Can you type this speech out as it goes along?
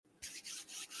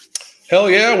Hell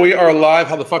yeah, we are live.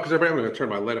 How the fuck is everybody? I'm going to turn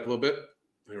my light up a little bit.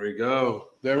 There we go.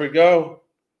 There we go.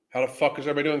 How the fuck is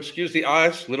everybody doing? Excuse the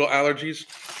eyes, little allergies,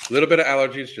 a little bit of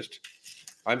allergies. Just,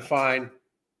 I'm fine.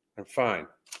 I'm fine.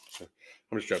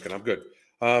 I'm just joking. I'm good.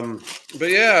 But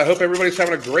yeah, I hope everybody's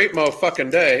having a great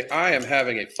motherfucking day. I am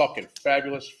having a fucking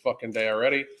fabulous fucking day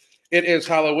already. It is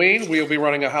Halloween. We'll be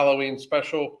running a Halloween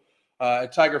special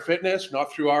at Tiger Fitness,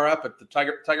 not through our app, but the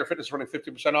Tiger Fitness is running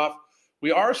 50% off.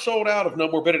 We are sold out of No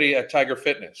Morbidity at Tiger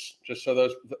Fitness, just so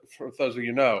for those of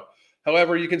you know.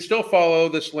 However, you can still follow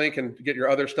this link and get your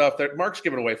other stuff. That Mark's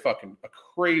giving away fucking a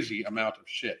crazy amount of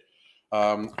shit.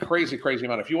 Crazy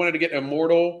amount. If you wanted to get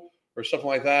Immortal or something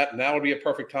like that, now would be a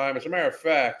perfect time. As a matter of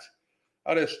fact,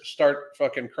 I'll just start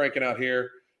fucking cranking out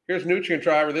here. Here's Nutrient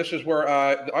Driver. This is where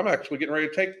I'm actually getting ready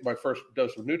to take my first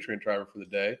dose of Nutrient Driver for the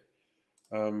day.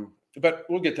 But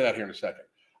we'll get to that here in a second.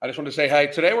 I just want to say, hey,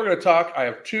 today we're going to talk. I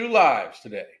have 2 lives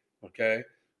today, okay?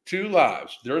 2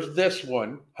 lives. There's this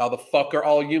one. How the fuck are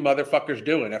all you motherfuckers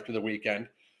doing after the weekend?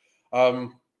 But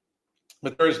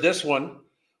there's this one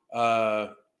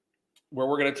where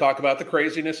we're going to talk about the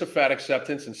craziness of fat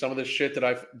acceptance and some of the shit that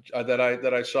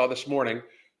I saw this morning.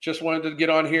 Just wanted to get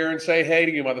on here and say hey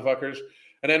to you motherfuckers.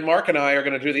 And then Mark and I are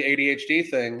going to do the ADHD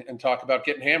thing and talk about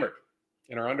getting hammered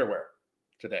in our underwear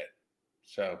today.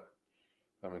 So,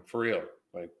 I mean, for real.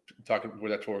 Like that's what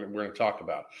we're going to talk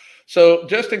about. So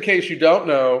just in case you don't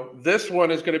know, this one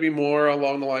is going to be more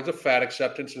along the lines of fat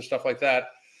acceptance and stuff like that.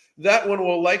 That one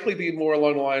will likely be more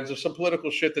along the lines of some political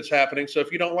shit that's happening. So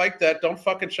if you don't like that, don't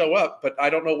fucking show up. But I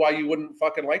don't know why you wouldn't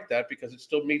fucking like that because it's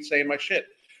still me saying my shit.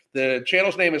 The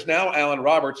channel's name is now Alan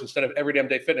Roberts instead of Every Damn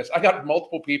Day Fitness. I got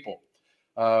multiple people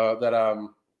that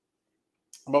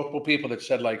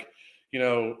said like, you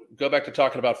know, go back to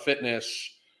talking about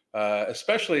fitness.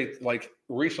 Especially like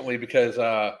recently because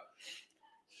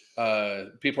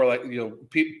people are like, you know,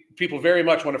 people very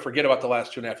much want to forget about the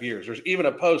last 2.5 years. There's even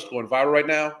a post going viral right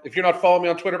now. If you're not following me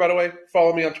on Twitter, by the way,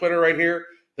 follow me on Twitter right here,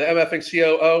 the MFing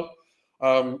COO.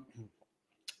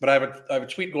 But I have a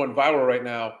tweet going viral right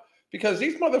now because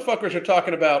these motherfuckers are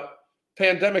talking about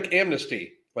pandemic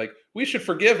amnesty. Like we should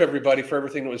forgive everybody for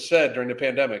everything that was said during the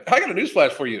pandemic. I got a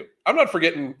newsflash for you. I'm not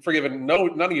forgiving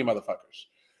none of you motherfuckers.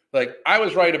 Like I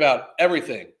was right about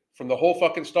everything from the whole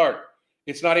fucking start.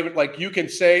 It's not even like you can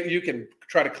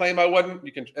try to claim I wasn't,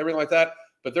 you can everything like that.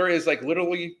 But there is like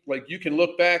literally like you can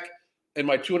look back in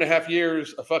my 2.5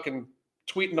 years of fucking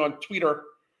tweeting on Twitter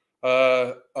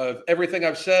of everything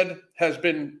I've said has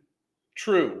been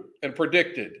true and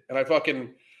predicted. And I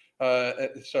fucking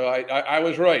so I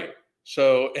was right.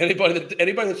 So anybody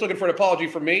that's looking for an apology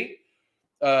from me,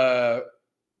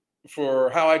 for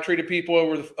how I treated people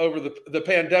over the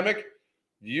pandemic,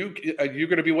 you're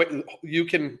going to be waiting. You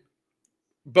can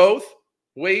both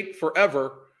wait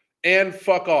forever and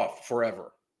fuck off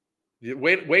forever.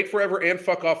 Wait forever and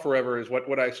fuck off forever is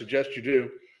what I suggest you do.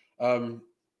 And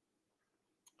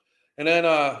then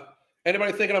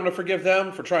anybody thinking I'm going to forgive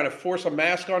them for trying to force a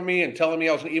mask on me and telling me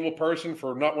I was an evil person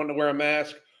for not wanting to wear a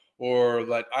mask, or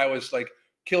that I was like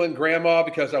killing grandma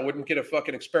because I wouldn't get a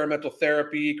fucking experimental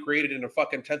therapy created in a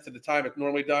fucking 10th of the time it's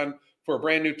normally done for a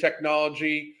brand new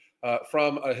technology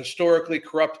from a historically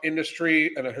corrupt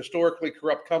industry and a historically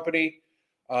corrupt company.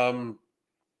 And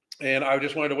I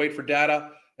just wanted to wait for data.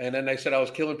 And then they said I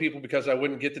was killing people because I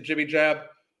wouldn't get the jibby jab.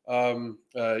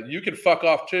 You can fuck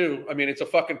off too. I mean, it's a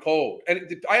fucking cold.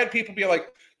 And I had people be like,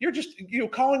 you're just,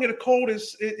 calling it a cold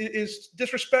is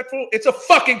disrespectful. It's a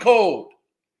fucking cold.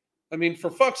 I mean,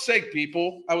 for fuck's sake,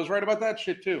 people, I was right about that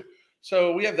shit too.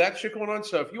 So we have that shit going on.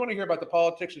 So if you want to hear about the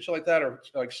politics and shit like that, or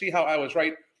like see how I was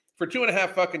right for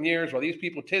 2.5 fucking years while these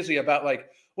people tizzy about like,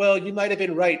 well, you might have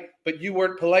been right, but you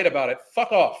weren't polite about it.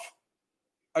 Fuck off.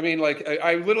 I mean, like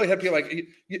I literally had people like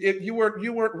you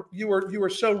were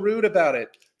so rude about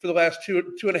it for the last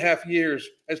 2.5 years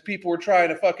as people were trying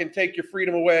to fucking take your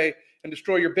freedom away and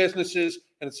destroy your businesses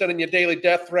and sending you daily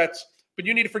death threats. But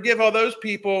you need to forgive all those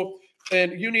people.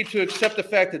 And you need to accept the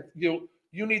fact that you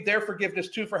need their forgiveness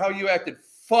too for how you acted.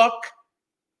 Fuck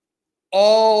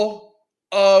all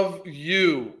of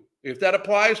you. If that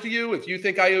applies to you, if you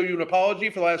think I owe you an apology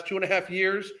for the last 2.5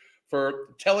 years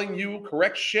for telling you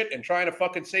correct shit and trying to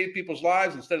fucking save people's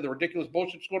lives instead of the ridiculous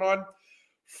bullshit that's going on,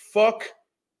 fuck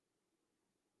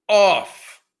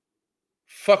off.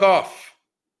 Fuck off.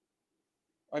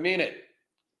 I mean it.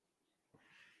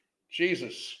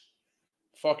 Jesus.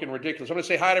 Fucking ridiculous. I'm going to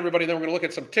say hi to everybody, then we're going to look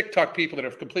at some TikTok people that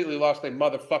have completely lost their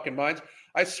motherfucking minds.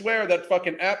 I swear that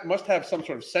fucking app must have some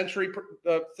sort of sensory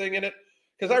thing in it,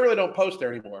 because I really don't post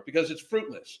there anymore because it's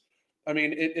fruitless. I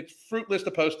mean, it's fruitless to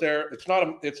post there.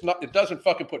 It doesn't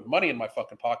fucking put money in my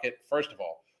fucking pocket, first of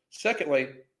all. Secondly,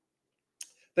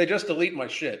 They just delete my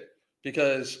shit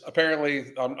because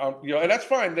apparently, and that's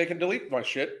fine. They can delete my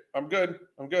shit. I'm good.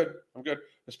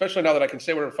 Especially now that I can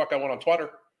say whatever the fuck I want on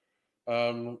Twitter.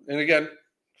 And again,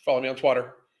 follow me on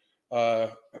Twitter.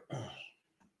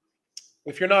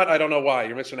 If you're not, I don't know why.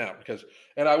 You're missing out because.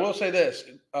 And I will say this: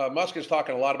 Musk is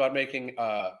talking a lot about making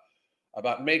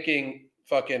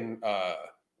fucking a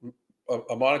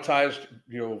monetized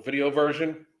video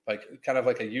version, like kind of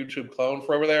like a YouTube clone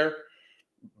for over there.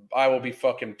 I will be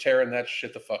fucking tearing that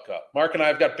shit the fuck up. Mark and I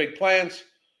have got big plans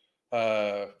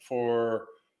for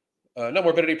No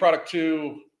Morbidity Product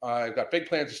 2. I've got big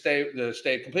plans to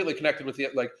stay completely connected with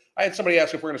it. Like I had somebody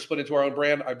ask if we're going to split into our own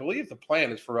brand. I believe the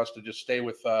plan is for us to just stay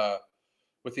with the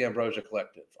Ambrosia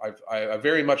Collective. I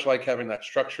very much like having that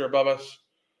structure above us,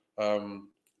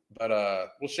 but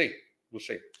we'll see.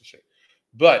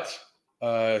 But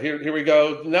here we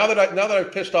go. Now that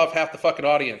I've pissed off half the fucking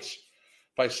audience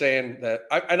by saying that,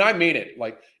 I mean it.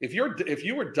 Like if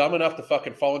you were dumb enough to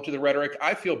fucking fall into the rhetoric,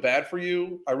 I feel bad for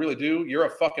you. I really do. You're a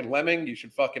fucking lemming. You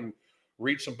should fucking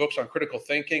read some books on critical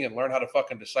thinking and learn how to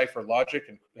fucking decipher logic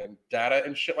and data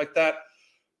and shit like that.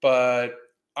 But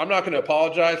I'm not going to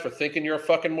apologize for thinking you're a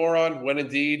fucking moron when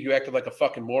indeed you acted like a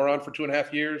fucking moron for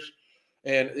 2.5 years.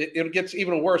 And it gets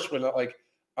even worse when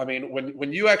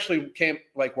when you actually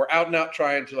were out and out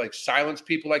trying to like silence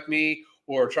people like me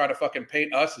or try to fucking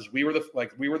paint us as we were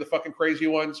the fucking crazy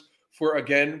ones for,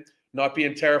 again, not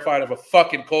being terrified of a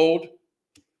fucking cold.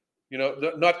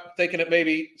 Not thinking that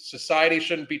maybe society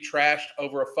shouldn't be trashed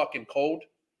over a fucking cold.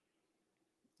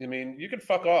 I mean, you can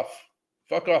fuck off.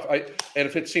 And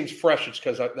if it seems fresh, it's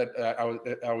because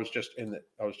I was just in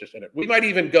it. We might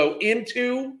even go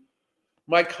into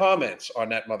my comments on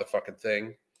that motherfucking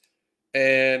thing.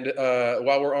 And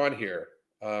while we're on here,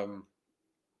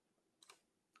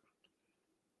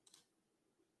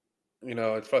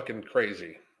 it's fucking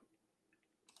crazy.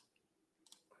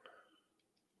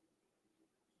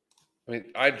 I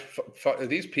mean,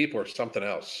 these people are something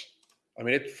else. I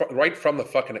mean, it's right from the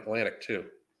fucking Atlantic too.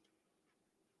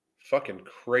 Fucking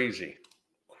crazy.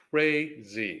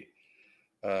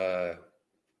 I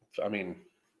mean,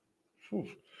 whew.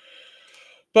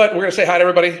 But we're gonna say hi to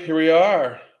everybody. Here we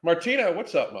are. Martina,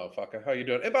 what's up, motherfucker? How you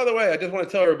doing? And by the way, I just want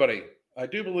to tell everybody, I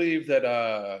do believe that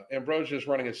Ambrosia is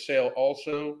running a sale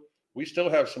also. We still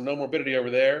have some No Morbidity over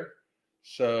there.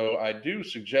 So I do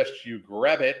suggest you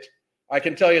grab it. I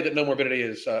can tell you that No Morbidity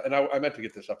is, and I meant to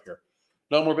get this up here.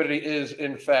 No Morbidity is,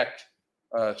 in fact,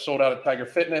 sold out at Tiger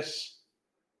Fitness.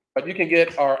 But you can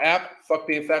get our app, Fuck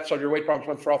Being Fat, Solve Your Weight Problems,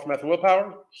 Month for All from Method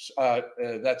Willpower.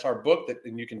 That's our book,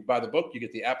 and you can buy the book. You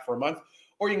get the app for a month.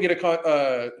 Or you can get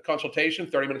a consultation,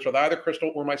 30 minutes with either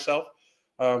Crystal or myself.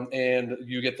 And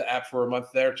you get the app for a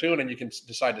month there, too. And then you can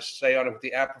decide to stay on it with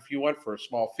the app if you want for a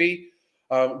small fee.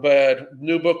 But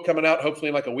new book coming out hopefully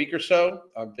in like a week or so.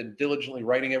 I've been diligently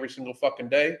writing every single fucking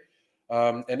day.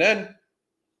 And then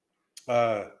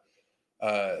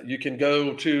you can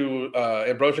go to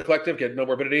Ambrosia Collective, get No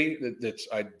Morbidity.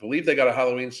 I believe they got a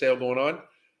Halloween sale going on.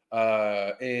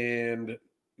 And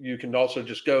you can also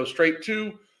just go straight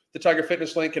to the Tiger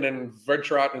Fitness link and then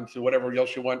venture out into whatever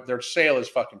else you want. Their sale is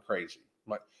fucking crazy.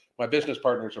 My business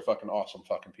partners are fucking awesome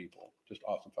fucking people. Just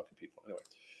awesome fucking people.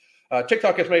 Anyway,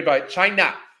 TikTok is made by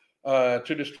China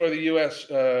to destroy the U.S.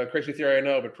 Crazy theory, I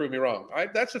know, but prove me wrong.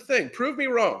 That's the thing. Prove me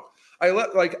wrong.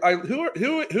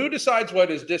 Who decides what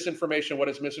is disinformation, what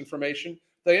is misinformation?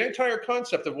 The entire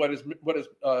concept of what is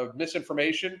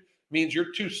misinformation means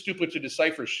you're too stupid to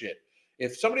decipher shit.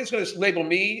 If somebody's going to label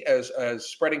me as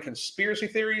spreading conspiracy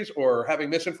theories or having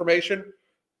misinformation,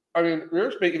 I mean,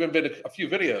 there's even been a few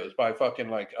videos by fucking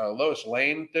Lois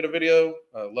Lane did a video.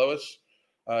 Lois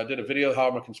did a video how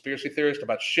I'm a conspiracy theorist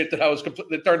about shit that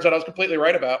it turns out I was completely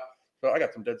right about. So I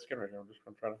got some dead skin right here.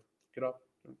 I'm trying to get off.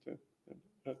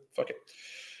 Fuck it.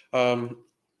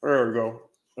 There we go.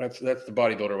 That's the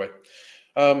bodybuilder way.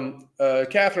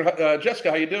 Catherine, Jessica,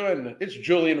 how you doing? It's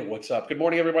Julian. What's up? Good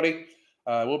morning, everybody.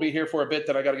 We'll be here for a bit.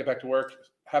 Then I got to get back to work.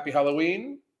 Happy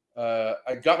Halloween.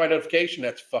 I got my notification.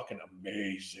 That's fucking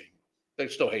amazing. They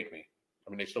still hate me. I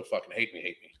mean, they still fucking hate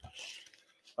me.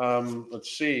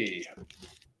 Let's see.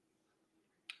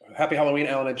 Happy Halloween,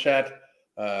 Alan in chat.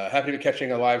 Happy to be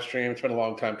catching a live stream. It's been a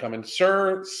long time coming.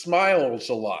 Sir Smiles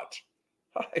a lot.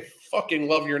 I fucking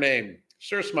love your name.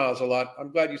 Sir Smiles a lot.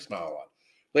 I'm glad you smile a lot.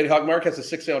 Lady Hog Mark has a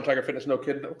 6 sale on Tiger Fitness. No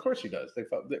kidding. Of course he does.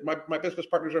 My business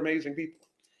partners are amazing people.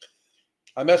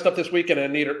 I messed up this weekend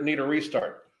and need a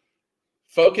restart.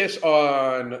 Focus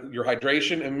on your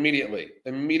hydration immediately.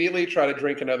 Immediately try to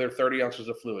drink another 30 ounces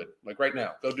of fluid. Like right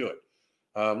now. Go do it.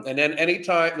 And then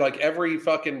anytime, like every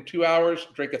fucking 2 hours,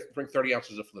 drink 30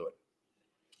 ounces of fluid.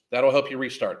 That'll help you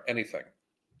restart anything.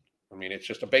 mean, it's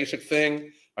just a basic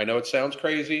thing. I know it sounds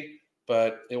crazy,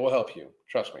 but it will help you.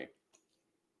 Trust me.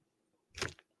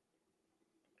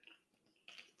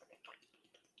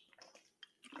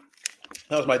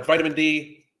 That was my vitamin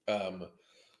D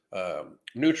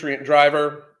nutrient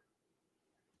driver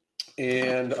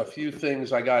and a few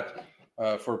things I got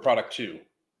for product 2.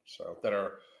 So that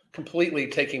are completely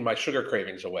taking my sugar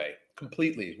cravings away.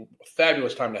 Completely.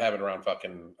 Fabulous time to have it around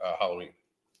fucking Halloween.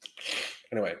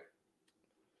 Anyway.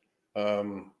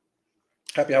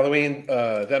 Happy Halloween.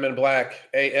 Them in Black.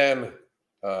 AN.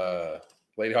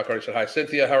 Lady Hawk already said hi.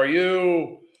 Cynthia, how are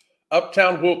you?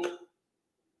 Uptown Wook.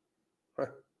 Huh,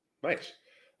 nice.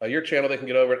 Your channel, they can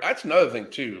get over it. That's another thing,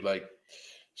 too. Like,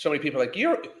 so many people are like,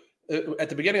 you're at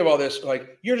the beginning of all this,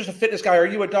 like, you're just a fitness guy. Are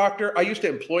you a doctor? I used to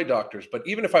employ doctors, but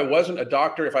even if I wasn't a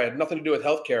doctor, if I had nothing to do with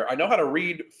healthcare, I know how to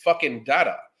read fucking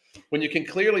data. When you can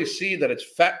clearly see that it's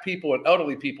fat people and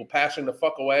elderly people passing the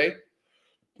fuck away,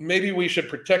 maybe we should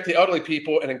protect the elderly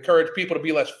people and encourage people to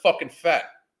be less fucking fat.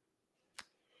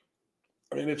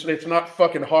 I mean, it's not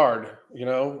fucking hard, you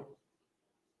know?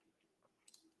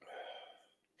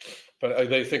 But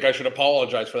they think I should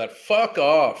apologize for that. Fuck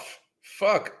off.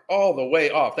 Fuck all the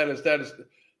way off. That is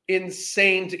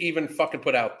insane to even fucking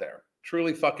put out there.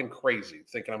 Truly fucking crazy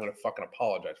thinking I'm going to fucking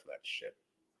apologize for that shit.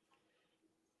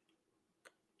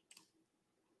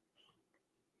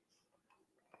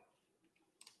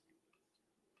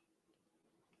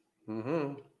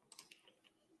 Mm-hmm.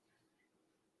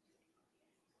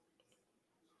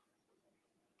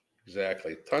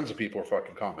 Exactly. Tons of people are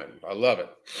fucking commenting. I love it.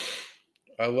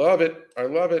 I love it. I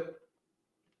love it.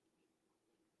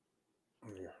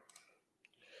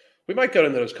 We might go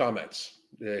into those comments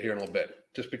here in a little bit,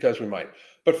 just because we might.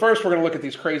 But first, we're going to look at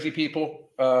these crazy people.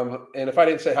 And if I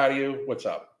didn't say hi to you, what's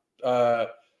up?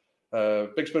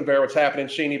 Big Spoon Bear, what's happening?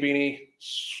 Sheeny Beanie.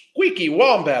 Squeaky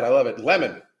Wombat. I love it.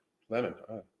 Lemon.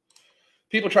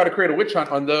 People try to create a witch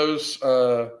hunt on those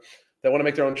that want to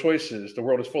make their own choices. The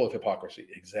world is full of hypocrisy.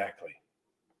 Exactly.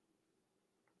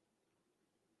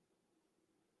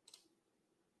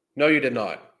 No, you did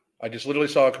not. I just literally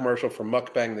saw a commercial for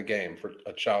Mukbang the Game, for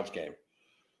a child's game.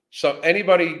 So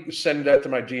anybody send that to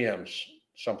my DMs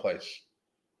someplace,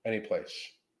 any place.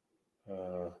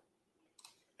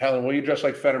 Helen, will you dress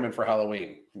like Fetterman for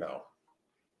Halloween? No,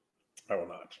 I will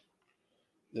not.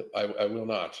 I will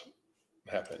not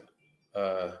happen.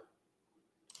 I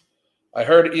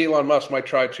heard Elon Musk might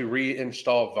try to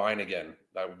reinstall Vine again.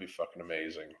 That would be fucking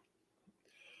amazing.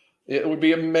 It would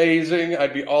be amazing.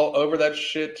 I'd be all over that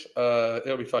shit. It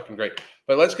would be fucking great.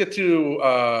 But let's get to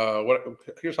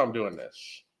here's how I'm doing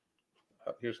this.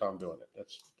 Here's how I'm doing it.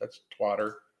 That's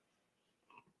Twitter.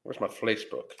 Where's my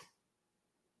Facebook?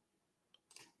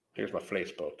 Here's my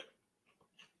Facebook.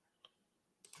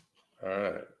 All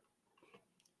right.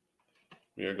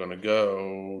 We are going to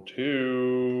go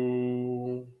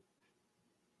to...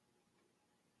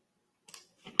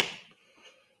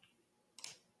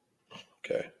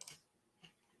 Okay.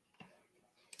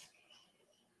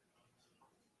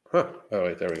 Huh. Oh,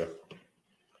 wait, there we go.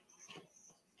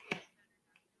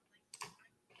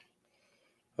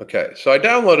 Okay, so I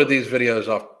downloaded these videos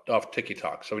off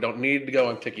TikTok, so we don't need to go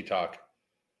on TikTok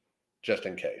just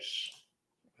in case,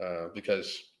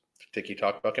 because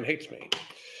TikTok fucking hates me.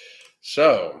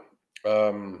 So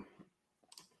we're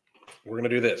going to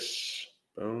do this.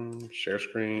 Boom, share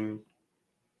screen,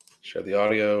 share the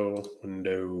audio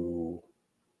window.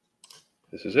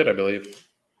 This is it, I believe.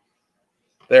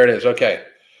 There it is. Okay.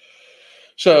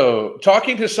 So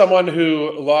talking to someone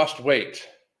who lost weight.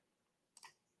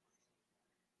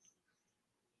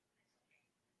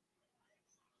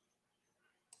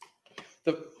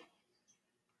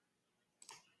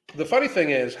 The funny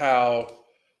thing is how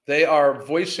they are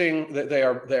voicing that they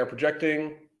are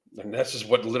projecting, and this is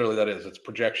what literally that is. It's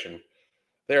projection.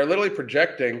 They are literally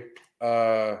projecting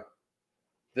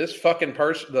this fucking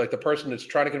person, like the person that's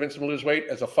trying to convince them to lose weight,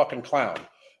 as a fucking clown.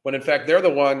 When in fact they're the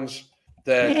ones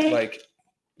that like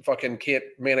fucking can't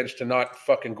manage to not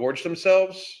fucking gorge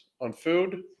themselves on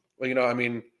food. Well, you know, I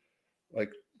mean,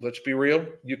 like, let's be real.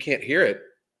 You can't hear it.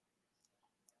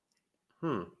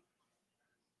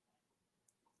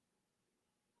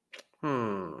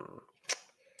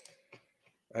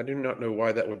 I do not know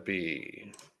why that would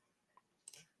be.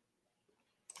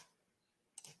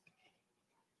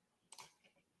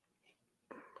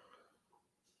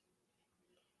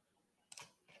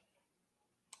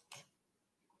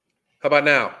 How about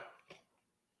now?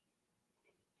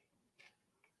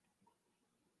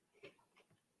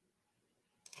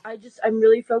 I'm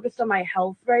really focused on my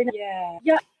health right now.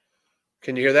 Yeah.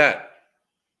 Can you hear that?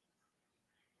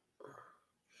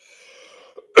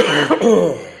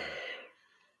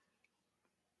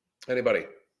 Anybody?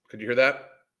 Could you hear that?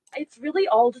 It's really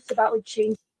all just about like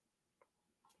changing.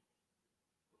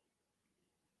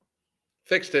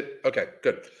 Fixed it. Okay,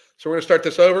 good. So we're going to start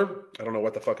this over. I don't know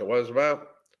what the fuck it was about.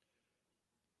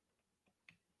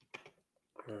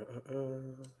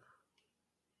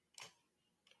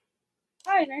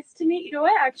 Hi, nice to meet you.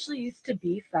 I actually used to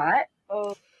be fat.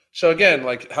 Oh, So again,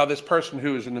 like how this person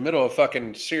who is in the middle of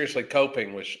fucking seriously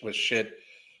coping with shit,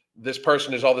 this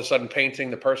person is all of a sudden painting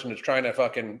the person who's trying to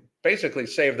fucking basically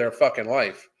save their fucking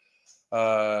life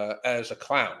as a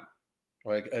clown.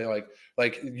 Like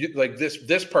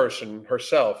this person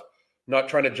herself not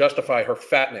trying to justify her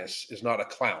fatness is not a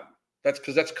clown. That's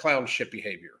because that's clown shit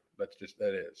behavior. That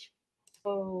is.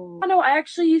 oh. No, I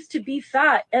actually used to be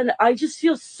fat and I just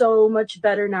feel so much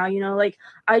better now, you know, like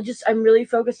I'm really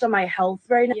focused on my health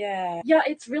right now. Yeah. Yeah,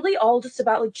 it's really all just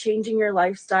about like changing your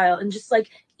lifestyle and just like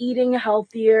eating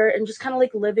healthier and just kind of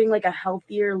like living like a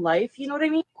healthier life, you know what I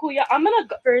mean? Cool. Yeah, I'm gonna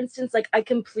go, for instance, like I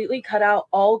completely cut out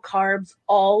all carbs,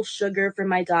 all sugar from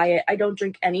my diet. I don't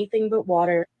drink anything but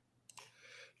water.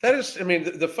 That is, I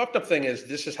mean, the fucked up thing is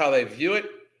this is how they view it,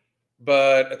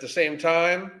 but at the same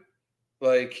time,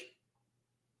 like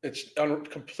it's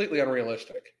completely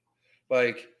unrealistic.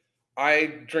 Like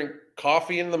I drink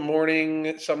coffee in the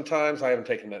morning sometimes. I haven't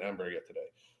taken that Ember yet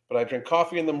today, but I drink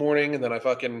coffee in the morning and then I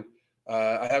fucking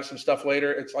I have some stuff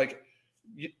later. It's like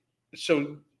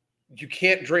so you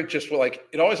can't drink just like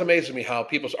it always amazes me how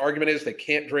people's argument is they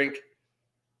can't drink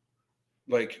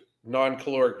like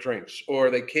non-caloric drinks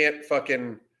or they can't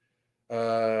fucking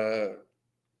they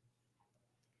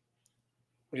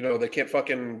can't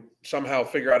fucking somehow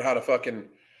figure out how to fucking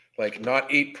like not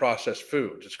eat processed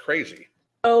foods. It's crazy.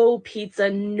 No pizza,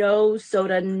 no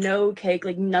soda, no cake,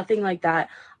 like nothing like that.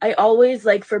 I always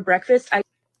like for breakfast,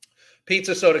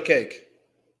 Pizza, soda, cake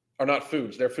are not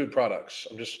foods. They're food products.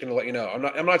 I'm just going to let you know.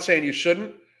 I'm not saying you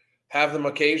shouldn't have them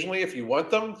occasionally if you want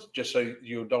them, just so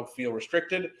you don't feel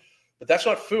restricted. But that's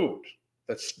not food.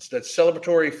 That's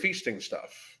celebratory feasting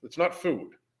stuff. It's not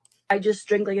food. I just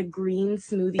drink like a green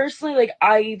smoothie. Personally, like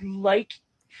I like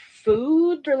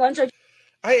food for lunch.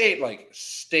 I ate like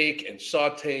steak and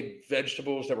sauteed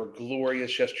vegetables that were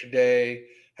glorious yesterday.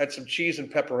 Had some cheese and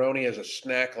pepperoni as a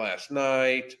snack last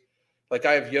night. Like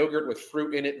I have yogurt with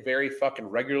fruit in it very fucking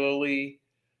regularly.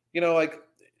 Like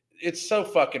it's so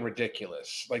fucking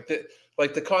ridiculous. Like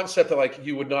the concept that like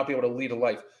you would not be able to lead a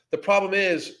life. The problem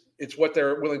is it's what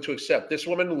they're willing to accept. This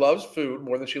woman loves food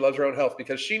more than she loves her own health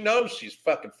because she knows she's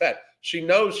fucking fat. She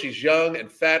knows she's young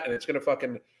and fat and it's gonna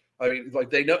fucking I mean, like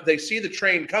they see the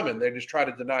train coming. They just try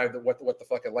to deny what the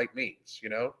fucking light means,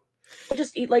 I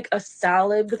just eat like a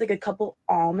salad with like a couple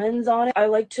almonds on it. I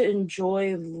like to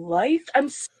enjoy life.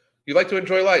 You like to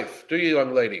enjoy life, do you,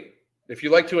 young lady? If you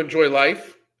like to enjoy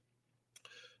life,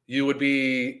 you would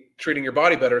be treating your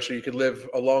body better so you could live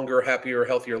a longer, happier,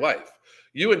 healthier life.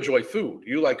 You enjoy food.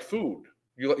 You like food.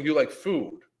 You like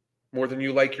food more than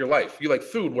you like your life. You like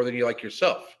food more than you like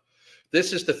yourself.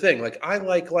 This is the thing. Like, I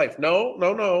like life. No.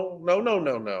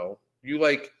 You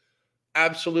like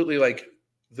absolutely like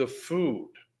the food.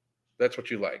 That's what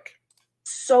you like.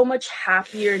 So much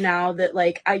happier now that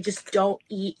like I just don't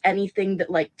eat anything that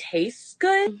like tastes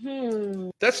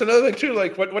good. That's another thing too.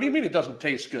 Like, what do you mean it doesn't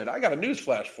taste good? I got a news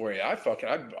flash for you.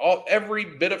 Every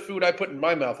bit of food I put in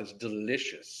my mouth is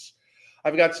delicious.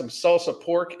 I've got some salsa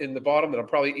pork in the bottom that I'm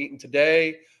probably eating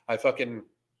today. I fucking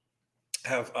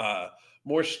have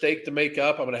more steak to make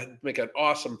up. I'm gonna make an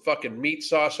awesome fucking meat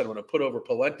sauce. I'm gonna put over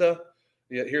polenta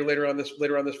here later on this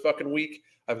fucking week.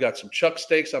 I've got some chuck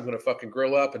steaks I'm gonna fucking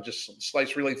grill up and just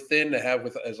slice really thin to have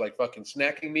as like fucking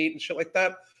snacking meat and shit like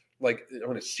that. Like I'm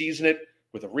gonna season it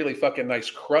with a really fucking nice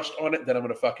crust on it. Then I'm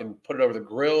gonna fucking put it over the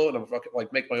grill and I'm fucking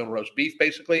like make my own roast beef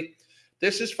basically.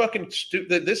 This is fucking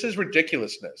stupid. This is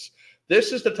ridiculousness.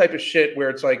 This is the type of shit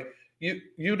where it's like you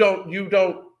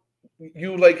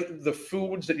like the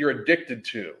foods that you're addicted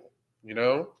to,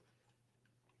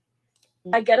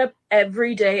 I get up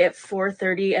every day at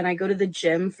 4:30 and I go to the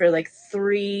gym for like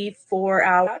 3-4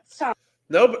 hours.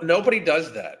 No, nobody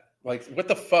does that. Like, what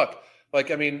the fuck?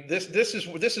 Like, I mean, this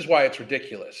is why it's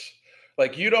ridiculous.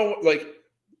 Like, you don't like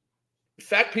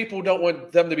fat people don't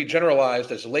want them to be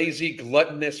generalized as lazy,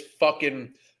 gluttonous,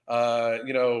 fucking,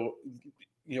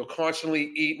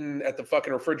 constantly eating at the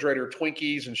fucking refrigerator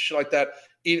Twinkies and shit like that.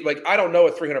 Like, I don't know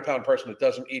a 300-pound person that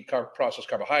doesn't eat processed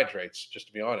carbohydrates, just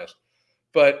to be honest.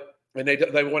 But and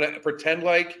they want to pretend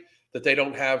like that they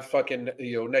don't have fucking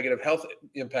negative health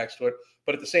impacts to it.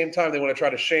 But at the same time, they want to try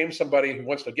to shame somebody who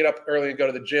wants to get up early and go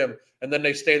to the gym, and then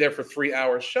they stay there for 3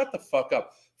 hours. Shut the fuck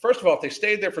up. First of all, if they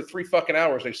stayed there for 3 fucking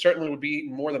hours, they certainly would be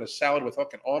eating more than a salad with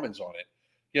fucking almonds on it.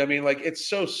 You know what I mean? Like, it's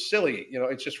so silly. You know,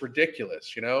 it's just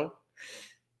ridiculous, you know?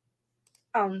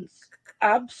 Sounds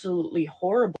absolutely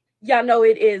horrible. Yeah, no,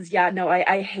 it is. Yeah, no,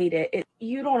 I hate it.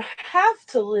 You don't have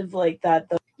to live like that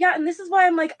though. Yeah, and this is why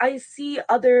I'm like, I see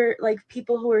other like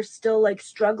people who are still like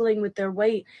struggling with their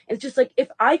weight. It's just like if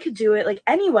I could do it, like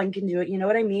anyone can do it, you know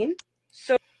what I mean?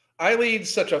 So I lead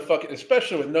such a fucking,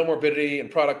 especially with No Morbidity and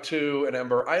Product 2 and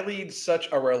Ember, I lead such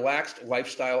a relaxed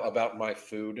lifestyle about my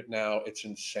food now. It's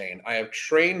insane. I have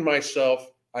trained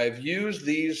myself. I have used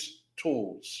these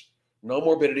tools, No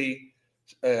Morbidity,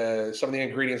 some of the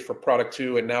ingredients for Product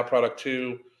 2 and now Product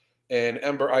 2 and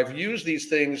Ember. I've used these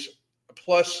things,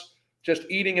 plus just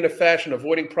eating in a fashion,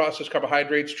 avoiding processed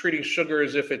carbohydrates, treating sugar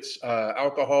as if it's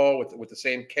alcohol with the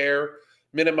same care,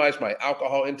 minimize my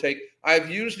alcohol intake. I've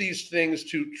used these things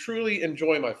to truly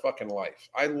enjoy my fucking life.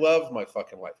 I love my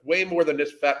fucking life way more than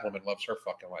this fat woman loves her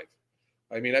fucking life.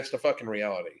 I mean, that's the fucking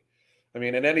reality. I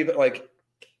mean, and any like,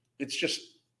 it's just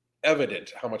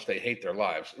evident how much they hate their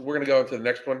lives. We're going to go into the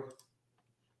next one.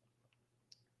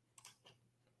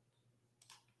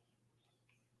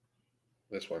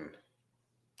 This one.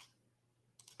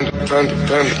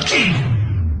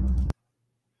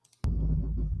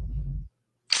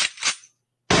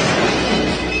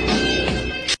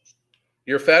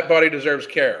 Your fat body deserves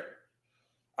care.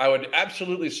 I would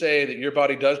absolutely say that your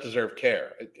body does deserve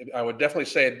care. I would definitely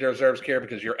say it deserves care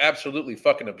because you're absolutely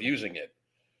fucking abusing it.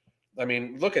 I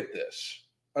mean, look at this.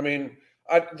 I mean,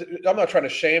 I'm not trying to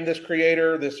shame this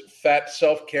creator, this fat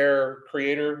self-care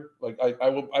creator. Like I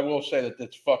will say that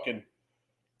it's fucking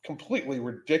completely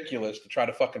ridiculous to try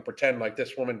to fucking pretend like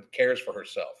this woman cares for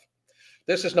herself.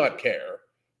 This is not care.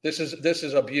 This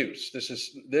is abuse.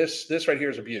 This right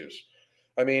here is abuse.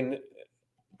 I mean,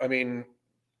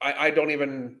 I don't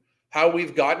even, how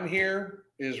we've gotten here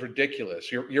is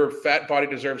ridiculous. Your fat body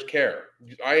deserves care.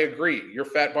 I agree. Your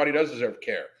fat body does deserve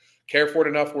care. Care for it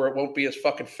enough where it won't be as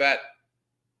fucking fat.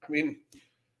 I mean,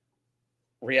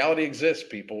 reality exists,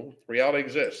 people. Reality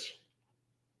exists.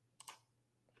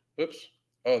 Oops.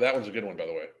 Oh, that one's a good one, by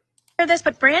the way. This,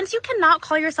 but brands, you cannot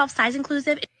call yourself size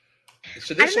inclusive.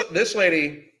 So this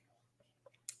lady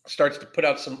starts to put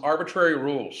out some arbitrary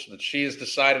rules that she has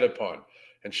decided upon.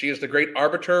 And she is the great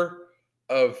arbiter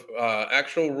of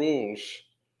actual rules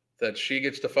that she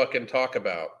gets to fucking talk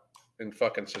about in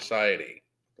fucking society.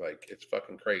 Like, it's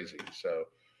fucking crazy. So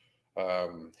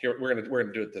here we're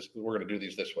gonna do it this. We're gonna do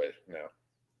these this way now.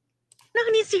 I don't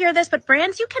know who needs to hear this, but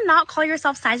brands, you cannot call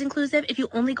yourself size inclusive if you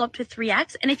only go up to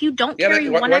 3X, and if you don't carry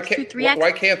 1X through 3X.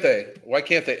 Why can't they? Why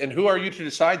can't they? And who are you to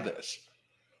decide this?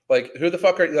 Like, who the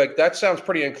fuck are you? Like, that sounds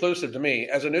pretty inclusive to me.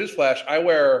 As a newsflash, I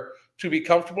wear, to be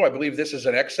comfortable, I believe this is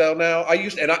an XL now.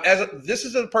 This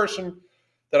is a person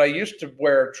that I used to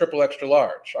wear triple extra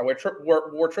large. I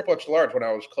wore triple extra large when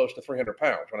I was close to 300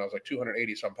 pounds, when I was like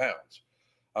 280 some pounds.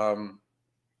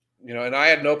 You know, and I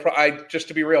had just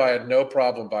to be real, I had no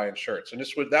problem buying shirts. And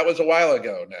that was a while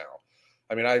ago now.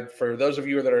 I mean, for those of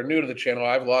you that are new to the channel,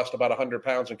 I've lost about 100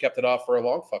 pounds and kept it off for a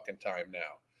long fucking time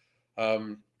now.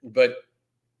 But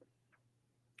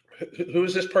who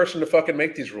is this person to fucking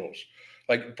make these rules?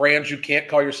 Like, brands, you can't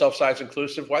call yourself size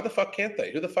inclusive. Why the fuck can't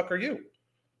they? Who the fuck are you?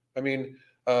 I mean,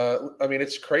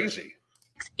 it's crazy.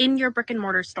 In your brick and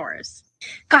mortar stores.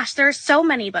 Gosh, there are so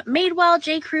many, but Madewell,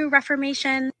 J. Crew,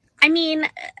 Reformation. I mean,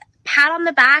 pat on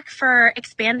the back for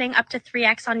expanding up to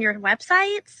 3X on your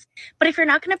websites. But if you're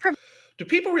not going to do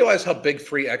people realize how big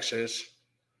 3X is?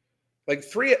 Like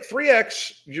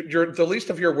 3X, you're the least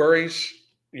of your worries,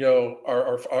 you know,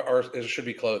 should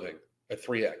be clothing at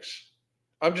 3X.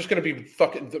 I'm just going to be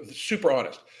fucking super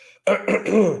honest.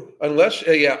 Unless,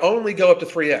 only go up to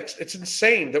 3X. It's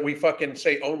insane that we fucking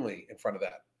say only in front of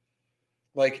that.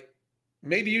 Like,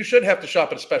 maybe you should have to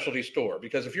shop at a specialty store,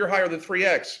 because if you're higher than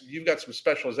 3X, you've got some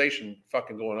specialization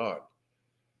fucking going on.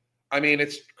 I mean,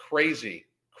 it's crazy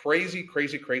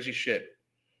shit.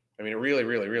 I mean, it really,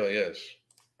 really, really is.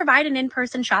 Provide an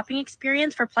in-person shopping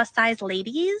experience for plus size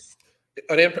ladies.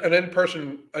 An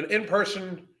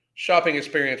in-person shopping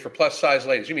experience for plus size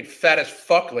ladies. You mean fat as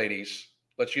fuck ladies?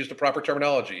 Let's use the proper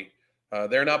terminology.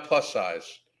 They're not plus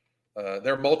size.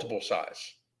 They're multiple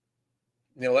size.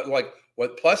 You know, like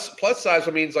what plus size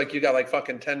means, like you got like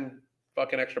fucking 10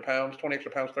 fucking extra pounds, 20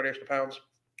 extra pounds, 30 extra pounds.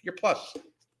 You're plus.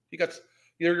 You got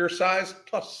your size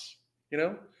plus, you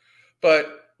know?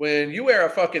 But when you wear a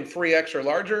fucking 3X or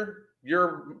larger,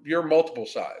 you're multiple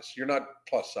size. You're not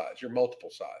plus size. You're multiple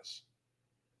size.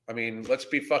 I mean, let's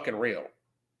be fucking real,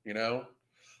 you know?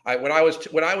 When I was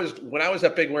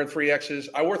that big wearing 3Xs,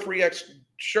 I wore 3X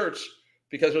shirts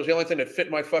because it was the only thing that fit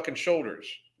my fucking shoulders.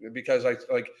 Because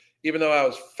even though I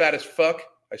was fat as fuck,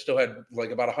 I still had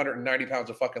like about 190 pounds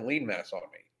of fucking lean mass on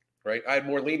me, right? I had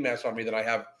more lean mass on me than I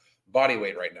have body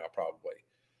weight right now, probably.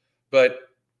 But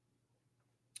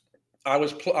I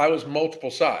was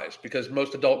multiple size because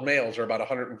most adult males are about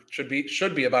 100 should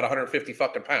be about 150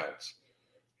 fucking pounds.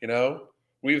 You know,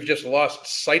 we've just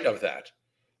lost sight of that.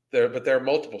 They're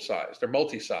multiple size. They're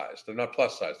multi-size. They're not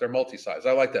plus size. They're multi-size.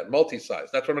 I like that, multi-size.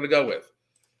 That's what I'm going to go with.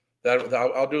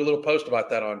 I'll do a little post about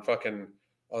that on fucking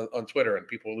on Twitter, and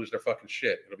people will lose their fucking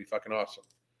shit. It'll be fucking awesome.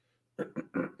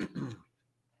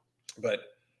 But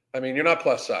I mean, you're not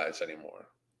plus size anymore.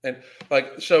 And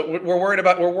like, so we're worried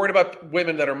about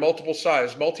women that are multiple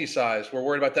size, multi-size. We're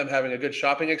worried about them having a good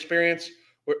shopping experience.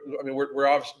 We're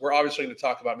obviously going to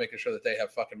talk about making sure that they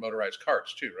have fucking motorized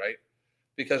carts too, right?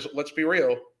 Because let's be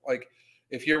real, like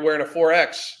if you're wearing a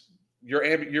 4X,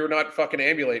 you're not fucking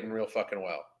ambulating real fucking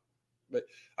well. But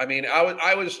I mean,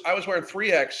 I was wearing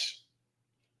 3X,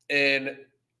 and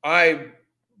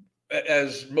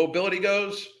as mobility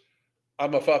goes,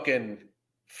 I'm a fucking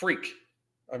freak.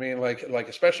 I mean, like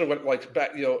especially when like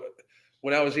back,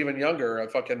 when I was even younger,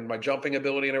 my jumping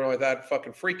ability and everything like that,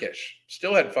 fucking freakish.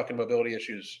 Still had fucking mobility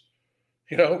issues,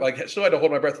 like still had to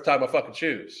hold my breath to tie my fucking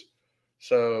shoes.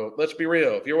 So let's be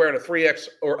real. If you're wearing a 3X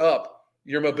or up,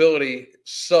 your mobility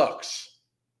sucks.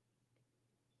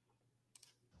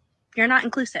 You're not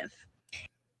inclusive.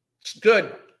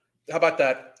 Good. How about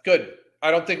that? Good. I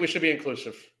don't think we should be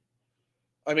inclusive.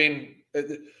 I mean,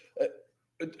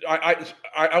 I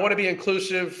want to be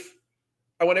inclusive.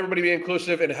 I want everybody to be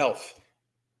inclusive in health.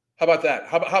 How about that?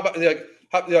 How about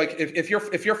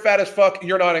if you're fat as fuck,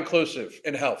 you're not inclusive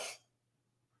in health.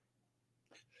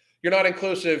 You're not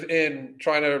inclusive in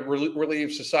trying to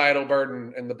relieve societal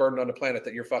burden and the burden on the planet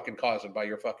that you're fucking causing by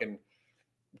your fucking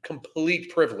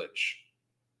complete privilege.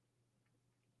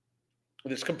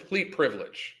 This complete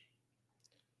privilege.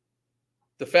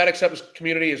 The fat acceptance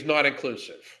community is not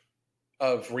inclusive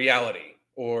of reality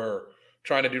or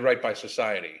trying to do right by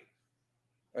society.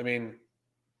 I mean,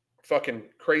 fucking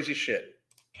crazy shit.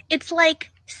 It's like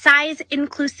size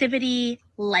inclusivity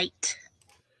light.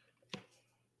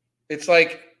 It's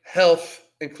like health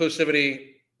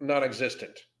inclusivity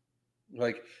non-existent.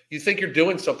 Like, you think you're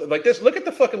doing something like this. Look at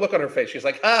the fucking look on her face. She's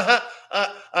like,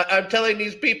 I'm telling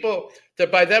these people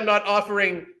that by them not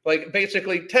offering like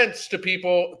basically tents to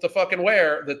people to fucking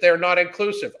wear, that they're not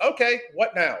inclusive. Okay,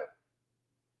 what now?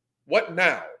 What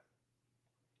now?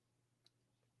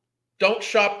 Don't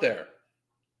shop there.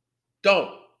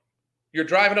 Don't. You're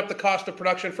driving up the cost of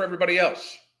production for everybody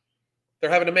else. They're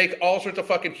having to make all sorts of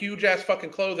fucking huge ass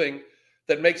fucking clothing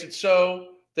that makes it so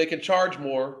they can charge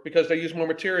more because they use more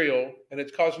material, and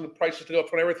it's causing the prices to go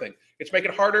up on everything. It's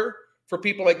making it harder for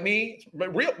people like me.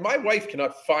 My wife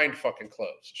cannot find fucking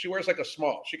clothes. She wears like a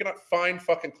small. She cannot find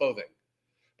fucking clothing.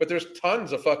 But there's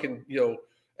tons of fucking,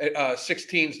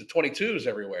 16s to 22s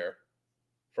everywhere.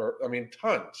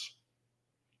 Tons.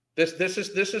 This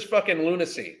is fucking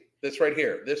lunacy. This right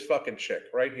here. This fucking chick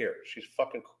right here. She's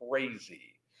fucking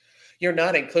crazy. You're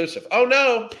not inclusive. Oh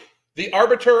no. The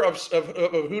arbiter of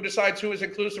who decides who is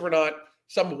inclusive or not,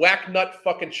 some whack nut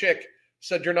fucking chick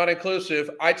said you're not inclusive.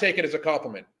 I take it as a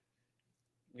compliment.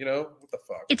 What the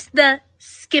fuck? It's the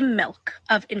skim milk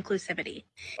of inclusivity.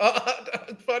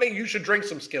 Funny, you should drink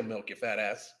some skim milk, you fat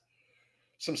ass.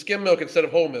 Some skim milk instead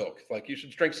of whole milk. Like, you should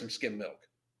drink some skim milk.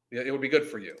 Yeah, it would be good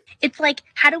for you. It's like,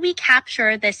 how do we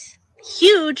capture this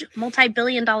huge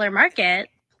multi-billion-dollar market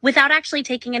without actually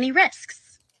taking any risks?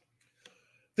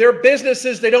 They're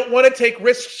businesses. They don't want to take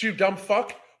risks, you dumb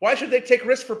fuck. Why should they take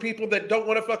risks for people that don't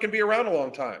want to fucking be around a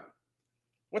long time?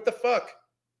 What the fuck?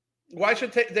 Why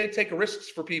should they take risks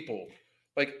for people?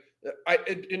 Like,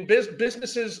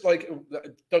 businesses, like,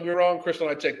 don't get me wrong, Crystal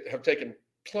and I have taken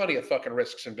plenty of fucking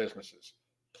risks in businesses.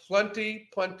 Plenty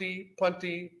of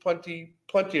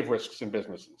risks in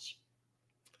businesses.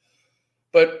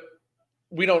 But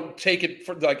we don't take it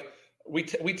for, like, we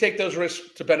take those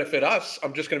risks to benefit us.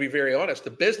 I'm just going to be very honest.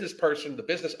 The business person, the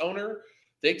business owner,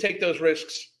 they take those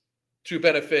risks to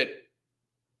benefit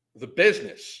the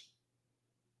business.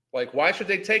 Like, why should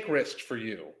they take risks for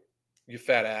you, you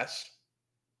fat ass?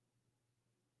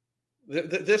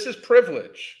 This is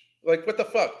privilege. Like, what the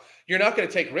fuck? You're not going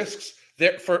to take risks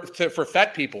there for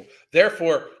fat people.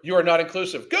 Therefore, you are not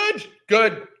inclusive.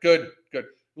 Good.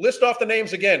 List off the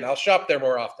names again. I'll shop there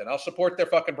more often. I'll support their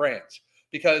fucking brands,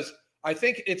 because I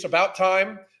think it's about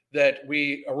time that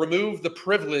we remove the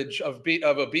privilege of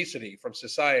obesity from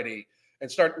society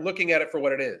and start looking at it for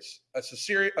what it is. A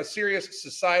serious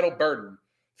societal burden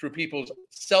through people's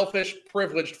selfish,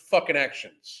 privileged fucking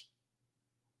actions.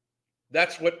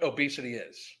 That's what obesity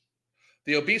is.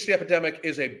 The obesity epidemic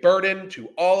is a burden to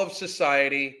all of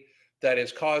society that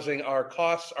is causing our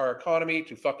costs, our economy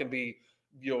to fucking be,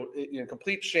 in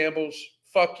complete shambles.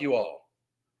 Fuck you all.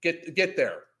 Get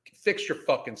there. Fix your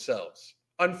fucking selves.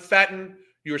 Unfatten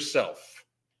yourself.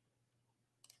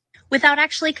 without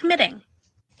actually committing.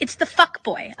 It's the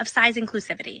fuckboy of size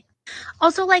inclusivity.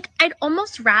 Also, like, I'd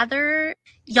almost rather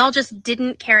y'all just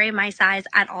didn't carry my size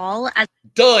at all as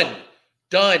Done.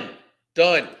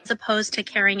 opposed to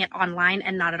carrying it online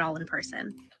and not at all in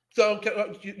person. So,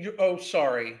 oh,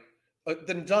 sorry.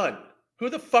 Then done. Who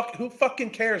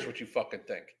fucking cares what you fucking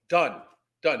think? Done.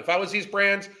 If I was these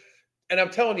brands, and I'm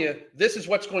telling you, this is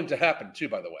what's going to happen too,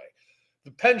 by the way.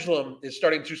 The pendulum is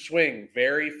starting to swing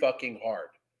very fucking hard.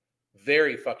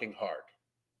 Very fucking hard.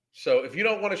 So if you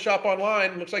don't want to shop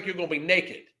online, it looks like you're going to be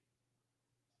naked.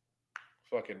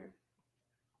 Fucking.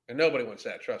 And nobody wants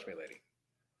that. Trust me, lady.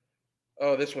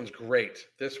 Oh, this one's great.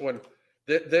 This one.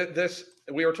 This.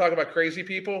 We were talking about crazy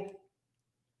people.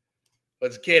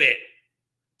 Let's get it.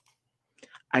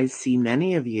 I see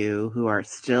many of you who are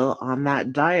still on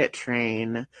that diet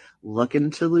train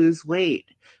looking to lose weight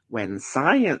when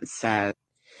science says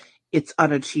it's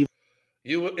unachievable.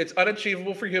 It's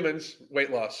unachievable for humans,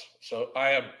 weight loss. So I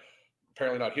am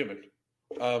apparently not human.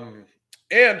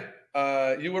 And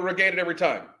you will regain it every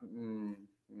time.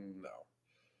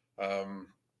 No.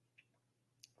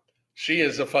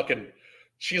 She's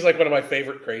like one of my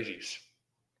favorite crazies.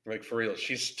 Like, for real.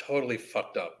 She's totally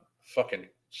fucked up. Fucking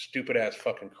stupid ass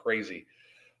fucking crazy.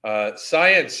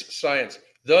 Science.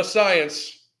 The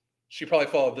science. She probably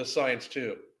followed the science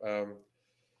too.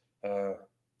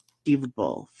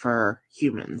 Achievable for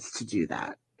humans to do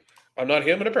that. I'm not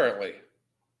human, apparently.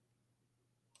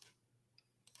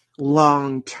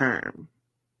 Long term.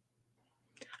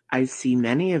 I see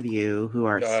many of you who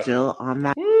are still on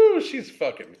that. Woo, she's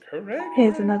fucking correct.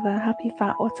 Here's another happy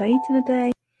fat what I eat in a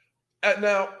day.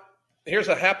 Now, here's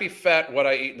a happy fat what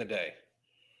I eat in a day.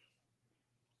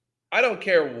 I don't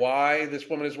care why this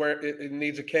woman is wearing it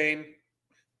needs a cane,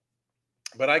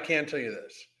 but I can tell you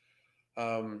this.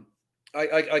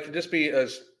 I can just be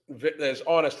as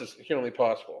honest as humanly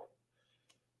possible.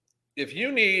 If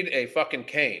you need a fucking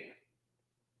cane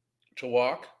to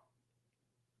walk,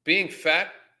 being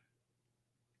fat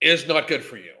is not good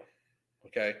for you.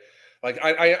 Okay? Like,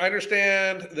 I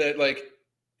understand that, like,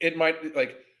 it might,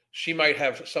 like, she might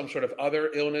have some sort of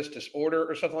other illness, disorder,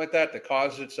 or something like that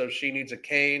causes it so she needs a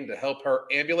cane to help her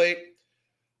ambulate.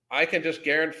 I can just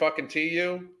guarantee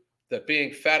you that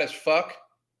being fat as fuck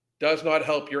does not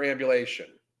help your ambulation.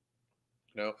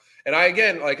 You know, and I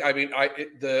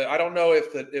don't know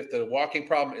if the walking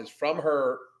problem is from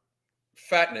her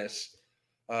fatness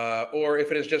or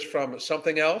if it is just from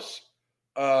something else.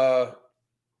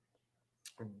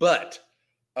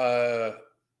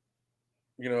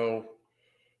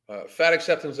 Fat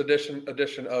Acceptance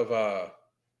edition of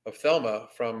Thelma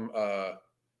from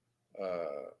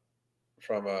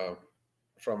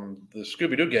the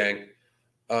Scooby-Doo gang.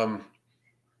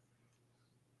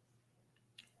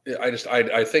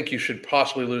 I think you should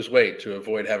possibly lose weight to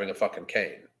avoid having a fucking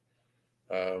cane,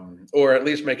 or at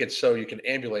least make it so you can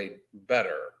ambulate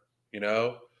better. You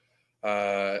know,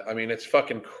 I mean, it's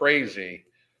fucking crazy.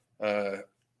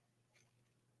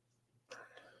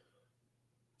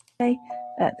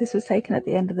 This was taken at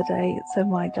the end of the day, so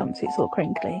my jumpsuit's all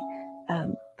crinkly,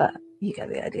 but you get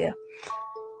the idea.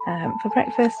 For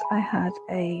breakfast, I had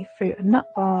a fruit and nut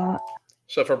bar.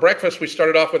 So for breakfast, we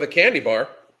started off with a candy bar.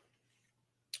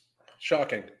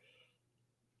 Shocking.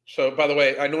 So, by the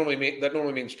way, that normally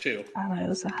means two. And I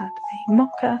also had a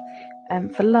mocha.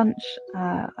 For lunch,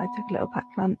 I took a little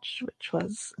packed lunch, which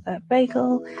was a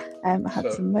bagel. I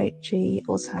had some mochi.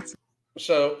 Also had some.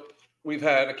 So we've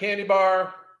had a candy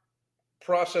bar,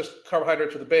 processed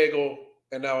carbohydrates with a bagel,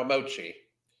 and now a mochi.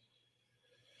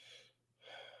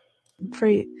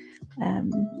 Fruit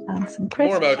and some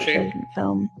crisps. More mochi. Which I didn't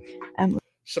film.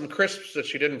 Some crisps that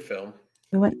she didn't film.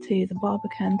 We went to the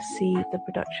Barbican to see the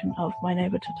production of My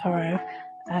Neighbor Totoro.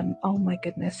 Oh my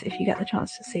goodness, if you get the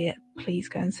chance to see it, please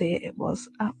go and see it. It was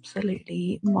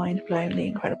absolutely mind-blowingly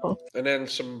incredible. And then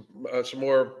some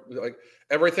more, like,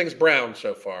 everything's brown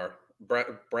so far.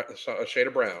 A shade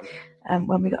of brown.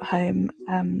 When we got home,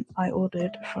 I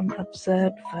ordered from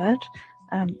Absurd Bird.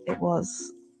 It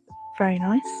was very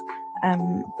nice.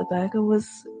 The burger was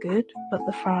good, but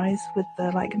the fries with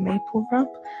the maple rub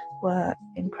were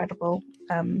incredible.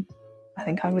 I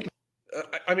think I would.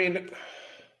 I mean,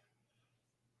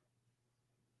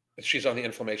 she's on the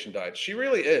inflammation diet. She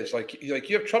really is. Like you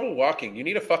have trouble walking. You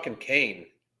need a fucking cane,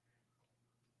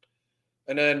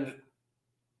 and then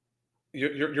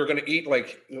you're going to eat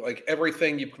like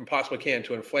everything you can possibly can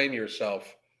to inflame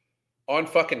yourself on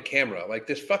fucking camera. Like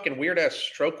this fucking weird ass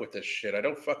stroke with this shit. I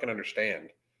don't fucking understand.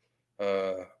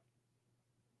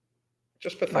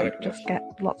 Just pathetic. Like, just get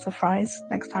lots of fries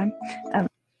next time.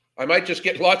 I might just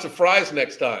get lots of fries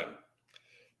next time.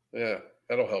 Yeah,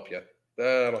 that'll help you.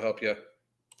 That'll help you.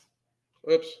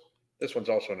 Oops. This one's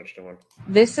also an interesting one.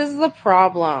 This is the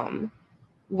problem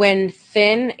when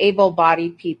thin,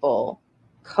 able-bodied people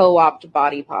co-opt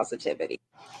body positivity.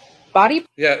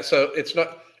 Yeah, so it's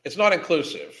not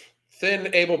inclusive.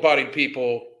 Thin, able-bodied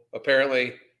people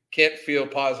apparently can't feel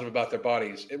positive about their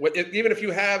bodies. Even if you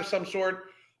have some sort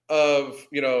of,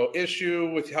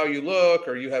 issue with how you look,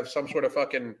 or you have some sort of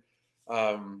fucking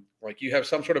like you have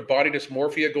some sort of body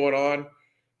dysmorphia going on.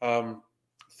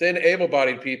 Thin,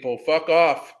 able-bodied people, fuck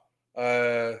off.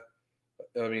 I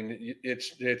mean,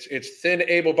 it's thin,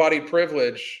 able-bodied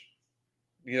privilege.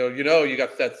 You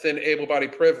got that thin,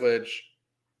 able-bodied privilege.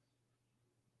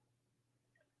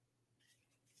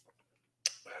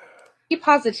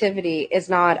 Positivity is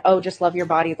not, oh, just love your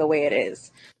body the way it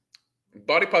is.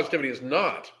 Body positivity is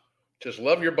not just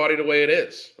love your body the way it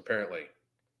is, apparently.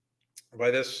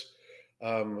 By this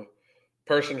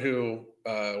person who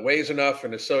weighs enough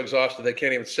and is so exhausted they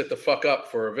can't even sit the fuck up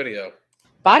for a video.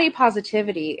 Body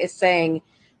positivity is saying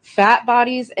fat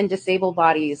bodies and disabled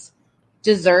bodies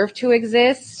deserve to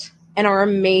exist and are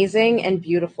amazing and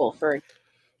beautiful for.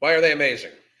 Why are they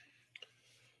amazing?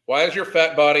 Why is your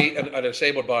fat body and a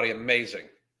disabled body amazing?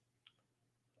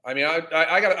 I mean,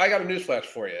 I got a newsflash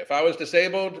for you. If I was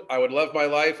disabled, I would love my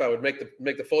life. I would make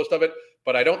the fullest of it.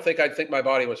 But I don't think I'd think my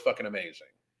body was fucking amazing.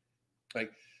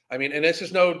 Like, I mean, and this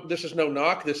is no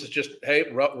knock. This is just,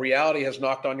 hey, reality has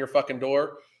knocked on your fucking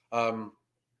door,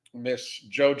 Miss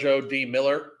JoJo D.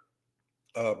 Miller.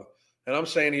 And I'm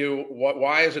saying to you,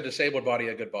 why is a disabled body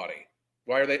a good body?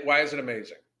 Why is it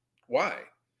amazing? Why?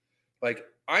 Like,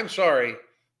 I'm sorry,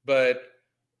 but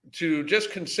to just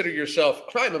consider yourself,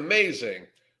 I'm amazing.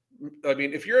 I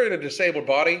mean, if you're in a disabled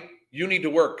body, you need to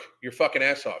work your fucking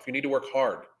ass off. You need to work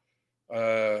hard.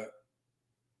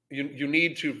 You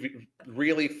need to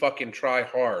really fucking try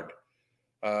hard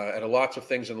at lots of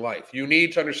things in life. You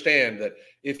need to understand that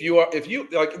if you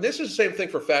like, this is the same thing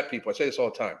for fat people. I say this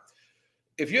all the time.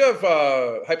 If you have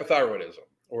hypothyroidism,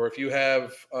 or if you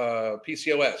have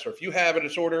PCOS, or if you have a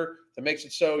disorder that makes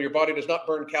it so your body does not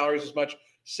burn calories as much,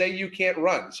 say you can't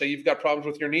run, say you've got problems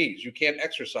with your knees, you can't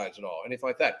exercise at all, anything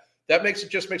like that. That makes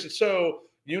it so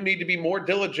you need to be more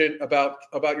diligent about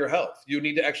your health. You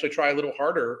need to actually try a little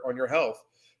harder on your health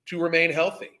to remain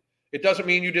healthy. It doesn't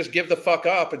mean you just give the fuck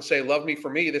up and say, love me for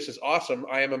me. This is awesome.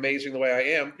 I am amazing the way I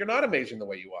am. You're not amazing the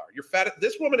way you are. You're fat.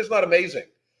 This woman is not amazing.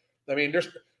 I mean,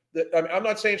 I'm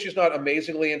not saying she's not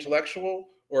amazingly intellectual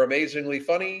or amazingly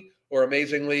funny or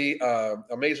amazingly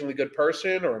good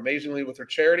person or amazingly with her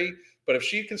charity. But if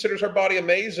she considers her body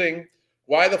amazing,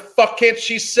 why the fuck can't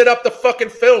she sit up the fucking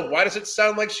film? Why does it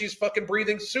sound like she's fucking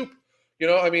breathing soup?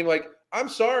 I mean, like, I'm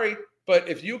sorry, but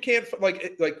if you can't,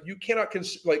 you cannot,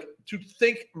 to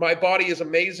think my body is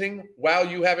amazing while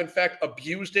you have in fact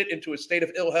abused it into a state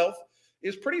of ill health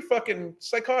is pretty fucking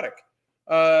psychotic.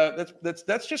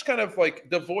 That's just kind of like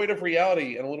devoid of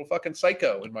reality and a little fucking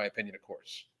psycho, in my opinion, of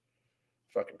course.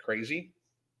 Fucking crazy.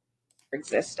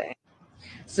 Existing.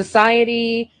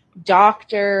 Society,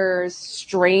 doctors,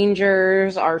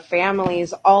 strangers, our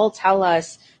families all tell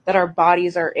us that our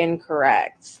bodies are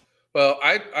incorrect. Well,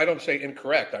 I don't say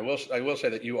incorrect. I will say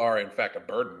that you are in fact a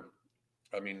burden.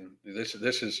 I mean, this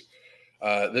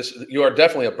you are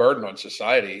definitely a burden on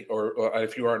society, or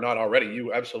if you are not already,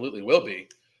 you absolutely will be.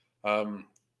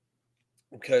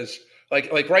 Because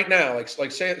like right now, like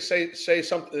say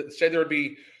there would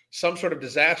be some sort of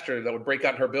disaster that would break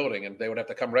out in her building and they would have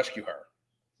to come rescue her.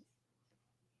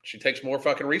 She takes more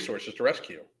fucking resources to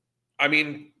rescue. I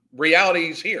mean,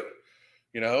 reality's here,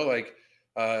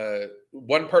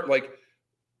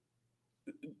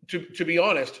 to be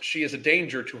honest, she is a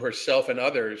danger to herself and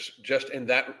others just in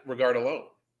that regard alone.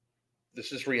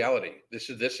 This is reality. This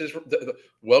is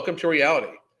welcome to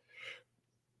reality.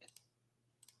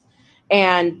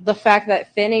 And the fact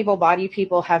that thin, able-bodied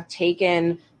people have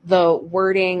taken the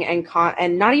wording and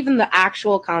not even the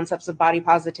actual concepts of body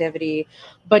positivity,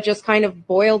 but just kind of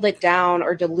boiled it down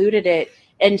or diluted it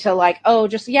into like, oh,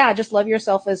 just love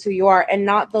yourself as who you are, and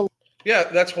not the. Yeah,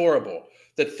 that's horrible.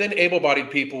 That thin, able-bodied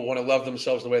people want to love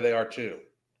themselves the way they are too.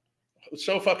 It's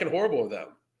so fucking horrible of them.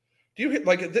 Do you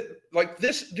like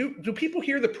this? Do people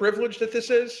hear the privilege that this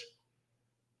is?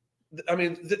 I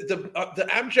mean, the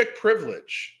abject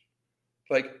privilege.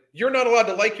 Like, you're not allowed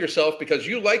to like yourself because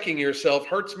you liking yourself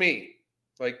hurts me.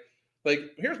 Like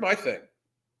here's my thing.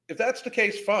 If that's the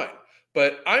case, fine.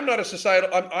 But I'm not a societal.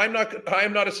 I am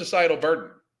not a societal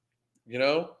burden. You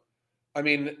know, I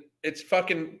mean, it's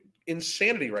fucking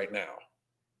insanity right now.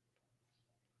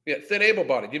 Yeah, thin,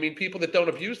 able-bodied. You mean people that don't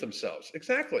abuse themselves?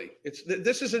 Exactly.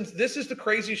 This is the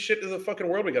crazy shit of the fucking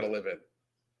world we got to live in.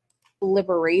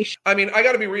 Liberation. I mean, I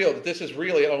got to be real. That this is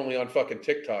really only on fucking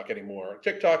TikTok anymore.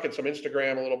 TikTok and some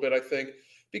Instagram a little bit, I think,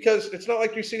 because it's not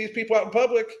like you see these people out in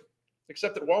public,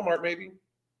 except at Walmart, maybe,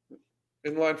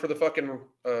 in line for the fucking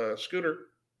scooter.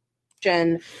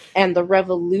 And the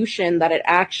revolution that it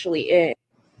actually is.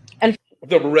 And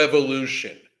the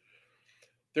revolution.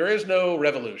 There is no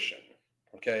revolution.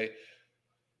 Okay.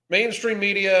 Mainstream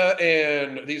media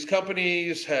and these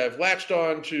companies have latched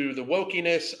on to the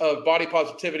wokeness of body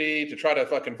positivity to try to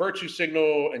fucking virtue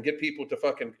signal and get people to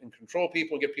fucking control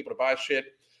people and get people to buy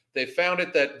shit. They found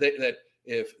it that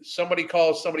if somebody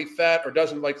calls somebody fat or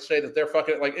doesn't like to say that they're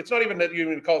fucking, like, it's not even that you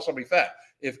even call somebody fat.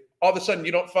 If all of a sudden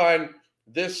you don't find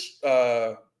this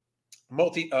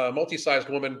multi-sized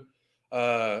woman,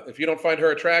 if you don't find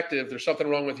her attractive, there's something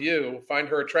wrong with you. Find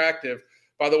her attractive.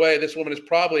 By the way, this woman is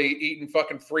probably eating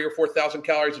fucking 3,000 or 4,000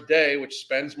 calories a day, which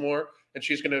spends more, and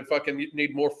she's going to fucking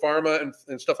need more pharma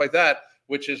and stuff like that,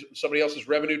 which is somebody else's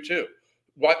revenue too.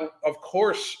 What, of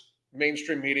course,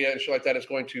 mainstream media and shit like that is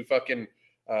going to fucking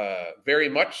very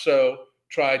much so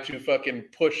try to fucking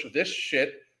push this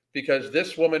shit because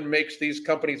this woman makes these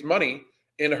companies money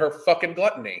in her fucking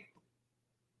gluttony.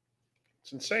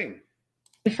 It's insane.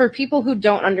 For people who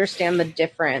don't understand the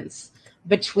difference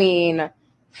between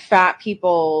fat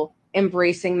people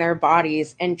embracing their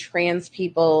bodies and trans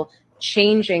people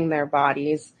changing their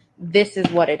bodies, this is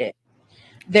what it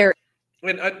is.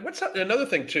 And what's up, another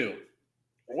thing too?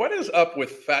 What is up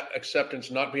with fat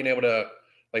acceptance not being able to,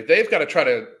 like, they've got to try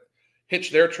to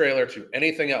hitch their trailer to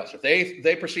anything else. If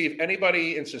they perceive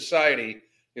anybody in society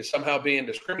is somehow being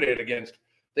discriminated against,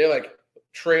 they like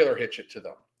trailer hitch it to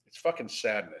them. It's fucking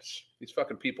sadness. These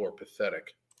fucking people are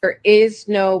pathetic. There is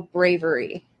no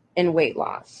bravery in weight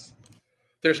loss.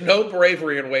 There's no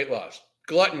bravery in weight loss.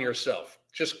 Glutton yourself.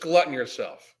 Just glutton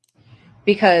yourself.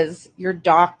 Because your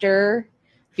doctor,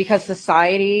 because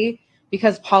society,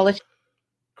 because politicians,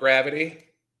 gravity,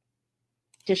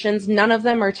 none of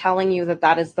them are telling you that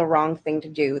that is the wrong thing to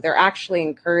do. They're actually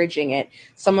encouraging it.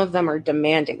 Some of them are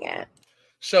demanding it.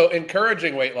 So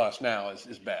encouraging weight loss now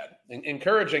is bad.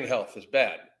 Encouraging health is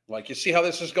bad. Like, you see how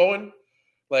this is going?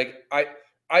 Like,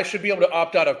 I should be able to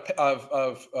opt out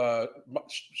of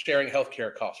sharing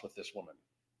healthcare costs with this woman.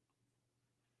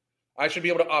 I should be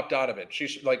able to opt out of it. She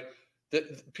should, like,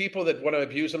 the people that want to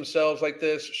abuse themselves like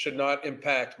this should not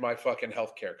impact my fucking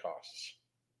healthcare costs.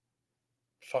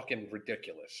 Fucking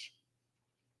ridiculous.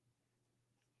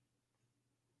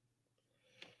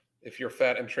 If you're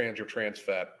fat and trans, you're trans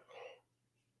fat.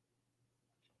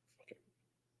 Okay.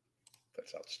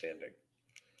 That's outstanding.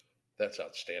 That's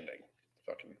outstanding.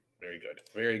 Fucking very good.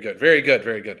 Very good. Very good.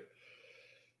 Very good.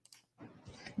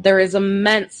 There is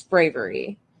immense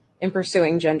bravery in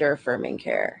pursuing gender affirming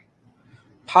care.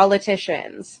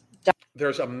 Politicians.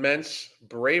 There's immense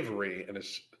bravery in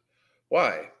this.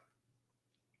 Why?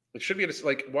 It should be just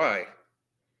like, why?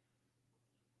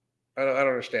 I don't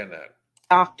understand that.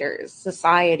 Doctors,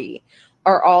 society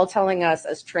are all telling us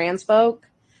as trans folk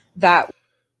that.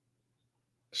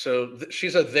 So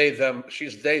she's a they them.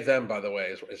 She's they them, by the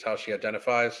way, is how she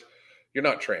identifies. You're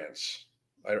not trans.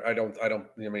 I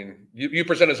mean, you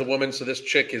present as a woman, so this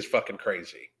chick is fucking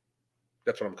crazy.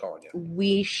 That's what I'm calling you.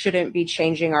 We shouldn't be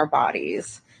changing our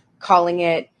bodies, calling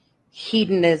it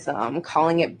hedonism,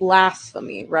 calling it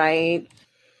blasphemy, right?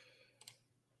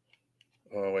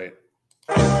 Oh, wait.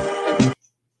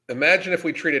 Imagine if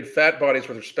we treated fat bodies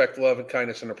with respect, love, and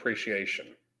kindness and appreciation.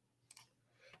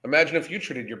 Imagine if you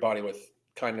treated your body with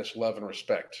kindness, love, and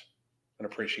respect and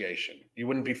appreciation. You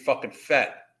wouldn't be fucking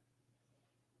fat.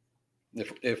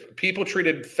 If people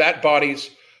treated fat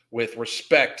bodies with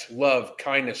respect, love,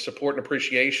 kindness, support, and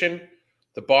appreciation,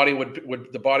 the body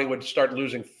would start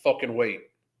losing fucking weight.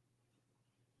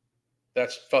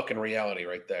 That's fucking reality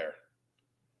right there.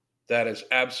 That is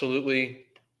absolutely,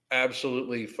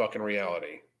 absolutely fucking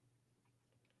reality.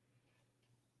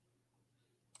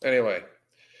 Anyway.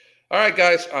 All right,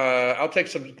 guys. I'll take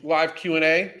some live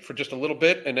Q&A for just a little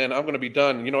bit, and then I'm going to be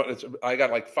done. You know what? I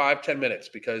got like 5-10 minutes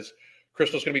because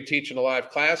Crystal's going to be teaching a live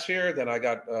class here. Then I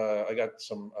got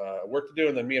some work to do,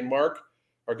 and then me and Mark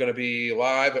are going to be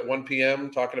live at 1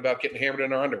 p.m. talking about getting hammered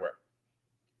in our underwear.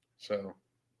 So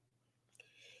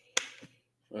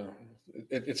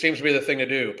it seems to be the thing to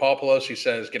do. Paul Pelosi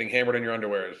says getting hammered in your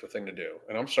underwear is the thing to do.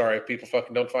 And I'm sorry if people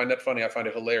fucking don't find that funny. I find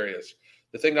it hilarious.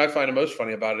 The thing that I find the most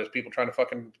funny about it is people trying to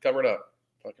fucking cover it up.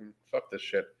 Fucking fuck this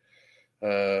shit.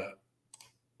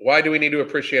 Why do we need to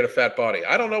appreciate a fat body?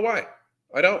 I don't know why.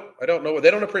 I don't know.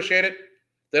 They don't appreciate it.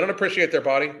 They don't appreciate their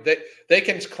body. They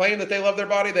can claim that they love their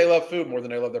body. They love food more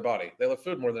than they love their body. They love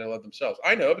food more than they love themselves.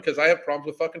 I know because I have problems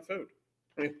with fucking food.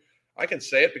 I mean, I can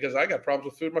say it because I got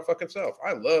problems with food my fucking self.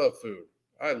 I love food.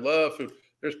 I love food.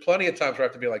 There's plenty of times where I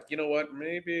have to be like, you know what?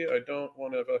 Maybe I don't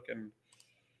want to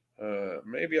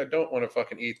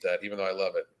fucking eat that, even though I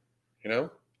love it. You know?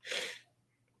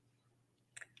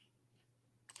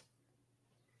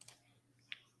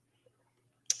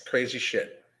 Crazy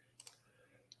shit.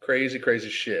 Crazy, crazy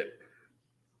shit.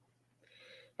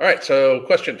 All right, so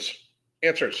questions,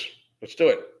 answers. Let's do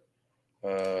it.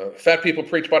 Fat people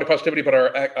preach body positivity but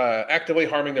are actively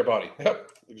harming their body.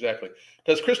 Yep, exactly.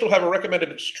 Does Crystal have a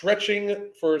recommended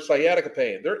stretching for sciatica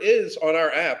pain? There is on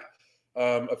our app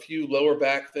a few lower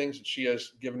back things that she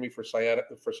has given me for sciatica.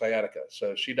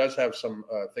 So she does have some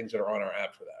things that are on our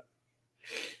app for that.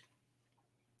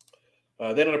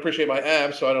 They don't appreciate my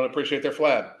abs, so I don't appreciate their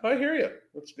flab. I hear you.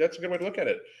 That's a good way to look at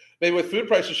it. Maybe with food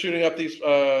prices shooting up,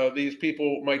 these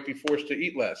people might be forced to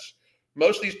eat less.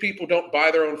 Most of these people don't buy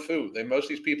their own food. Most of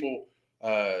these people,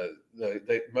 I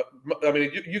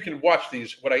mean, you can watch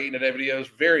these What I Eat in a Day videos.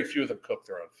 Very few of them cook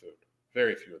their own food.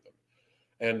 Very few of them.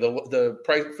 And the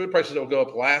food prices that will go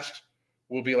up last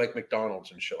will be like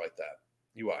McDonald's and shit like that.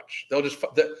 You watch.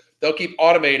 They'll keep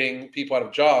automating people out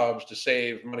of jobs to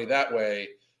save money that way.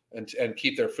 And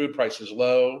keep their food prices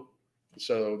low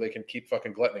so they can keep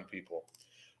fucking gluttoning people.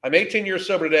 I'm 18 years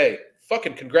sober today.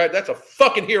 Fucking congrats. That's a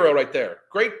fucking hero right there.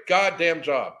 Great goddamn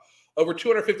job. Over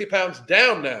 250 pounds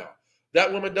down now.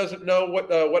 That woman doesn't know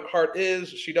what heart is.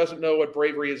 She doesn't know what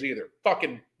bravery is either.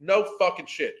 Fucking no fucking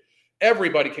shit.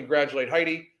 Everybody congratulate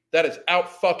Heidi. That is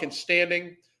out fucking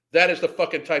standing. That is the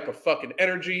fucking type of fucking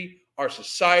energy our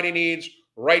society needs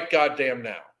right goddamn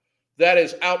now. That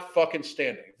is out fucking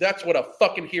standing. That's what a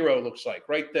fucking hero looks like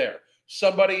right there.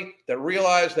 Somebody that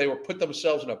realized they were put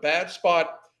themselves in a bad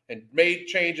spot and made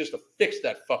changes to fix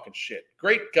that fucking shit.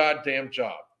 Great goddamn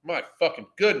job. My fucking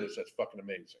goodness, that's fucking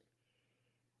amazing.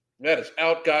 That is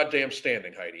out goddamn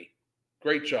standing, Heidi.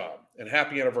 Great job and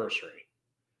happy anniversary.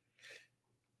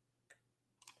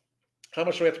 How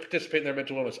much do we have to participate in their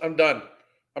mental illness? I'm done.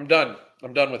 I'm done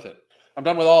with it. I'm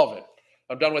done with all of it.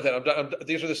 I'm done with it.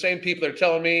 These are the same people that are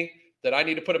telling me that I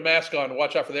need to put a mask on to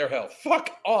watch out for their health.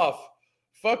 Fuck off.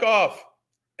 Fuck off.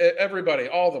 Everybody,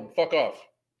 all of them, fuck off.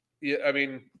 Yeah, I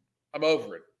mean, I'm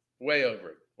over it. Way over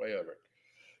it. Way over it.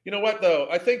 You know what, though?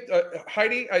 I think,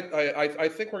 Heidi, I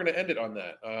think we're going to end it on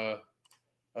that.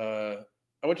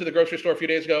 I went to the grocery store a few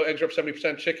days ago. Eggs are up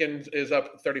 70%. Chicken is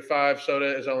up 35.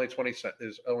 Soda is only 20 cents.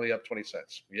 Is only up 20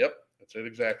 cents. Yep, that's it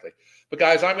exactly. But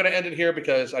guys, I'm going to end it here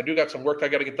because I do got some work I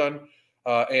got to get done.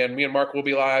 And me and Mark will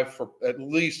be live for at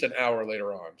least an hour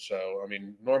later on. So, I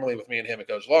mean, normally with me and him, it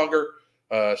goes longer,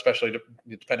 especially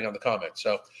depending on the comments.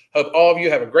 So, hope all of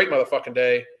you have a great motherfucking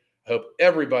day. Hope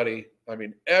everybody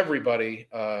has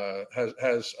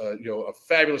a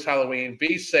fabulous Halloween.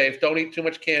 Be safe. Don't eat too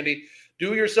much candy.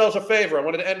 Do yourselves a favor. I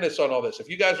wanted to end this on all this. If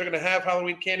you guys are going to have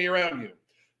Halloween candy around you,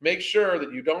 make sure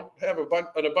that you don't have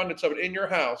an abundance of it in your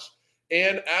house.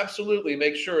 And absolutely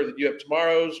make sure that you have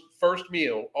tomorrow's first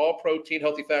meal, all protein,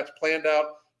 healthy fats, planned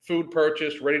out, food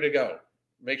purchased, ready to go.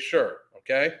 Make sure,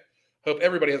 okay? Hope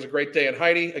everybody has a great day. And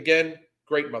Heidi, again,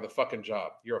 great motherfucking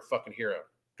job. You're a fucking hero.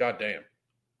 God damn.